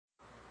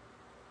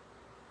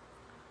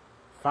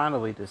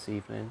Finally this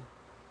evening,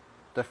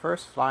 the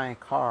first flying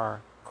car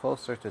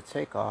closer to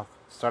takeoff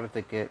started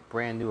to get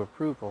brand new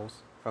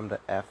approvals from the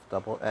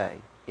FAA.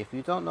 If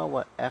you don't know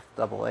what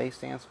FAA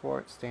stands for,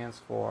 it stands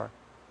for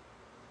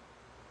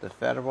the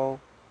Federal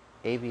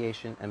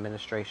Aviation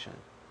Administration.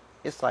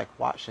 It's like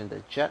watching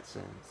the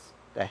Jetsons,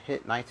 that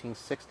hit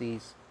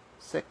 1960s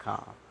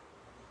sitcom.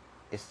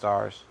 It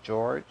stars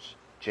George,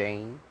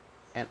 Jane,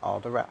 and all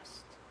the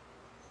rest.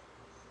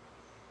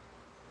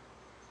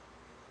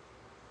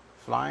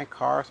 Flying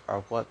cars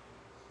are what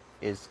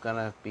is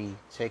gonna be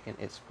taking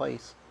its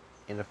place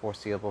in the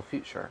foreseeable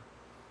future.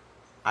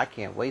 I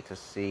can't wait to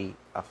see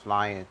a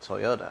flying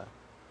Toyota,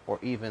 or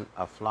even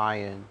a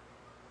flying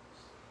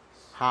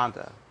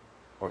Honda,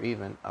 or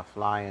even a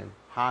flying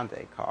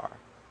Hyundai car.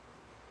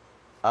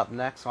 Up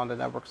next on the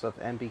networks of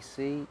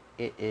NBC,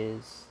 it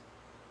is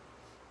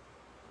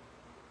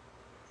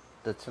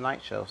The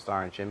Tonight Show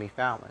starring Jimmy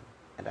Fallon,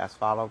 and that's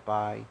followed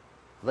by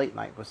Late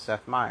Night with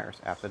Seth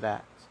Meyers after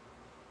that.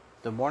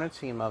 The morning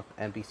team of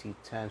NBC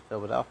 10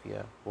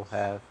 Philadelphia will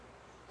have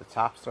the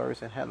top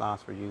stories and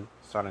headlines for you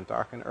starting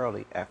dark and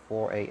early at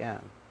 4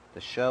 a.m.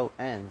 The show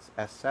ends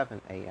at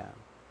 7 a.m.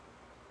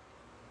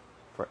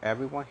 For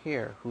everyone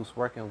here who's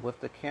working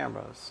with the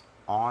cameras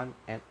on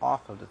and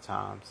off of the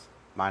times,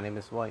 my name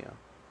is William,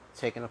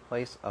 taking the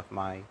place of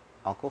my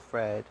Uncle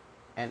Fred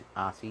and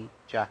Auntie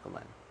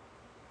Jacqueline.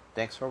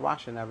 Thanks for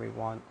watching,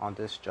 everyone, on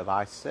this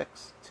July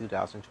 6,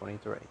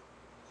 2023.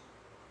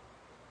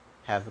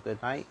 Have a good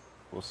night.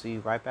 We'll see you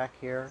right back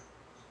here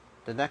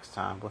the next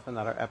time with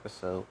another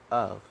episode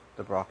of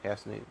the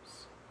Broadcast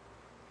News.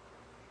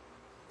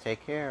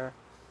 Take care.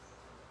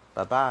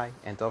 Bye-bye.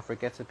 And don't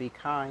forget to be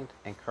kind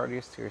and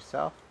courteous to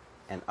yourself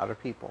and other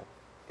people.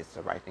 It's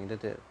the right thing to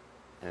do.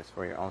 And it's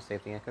for your own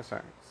safety and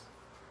concerns.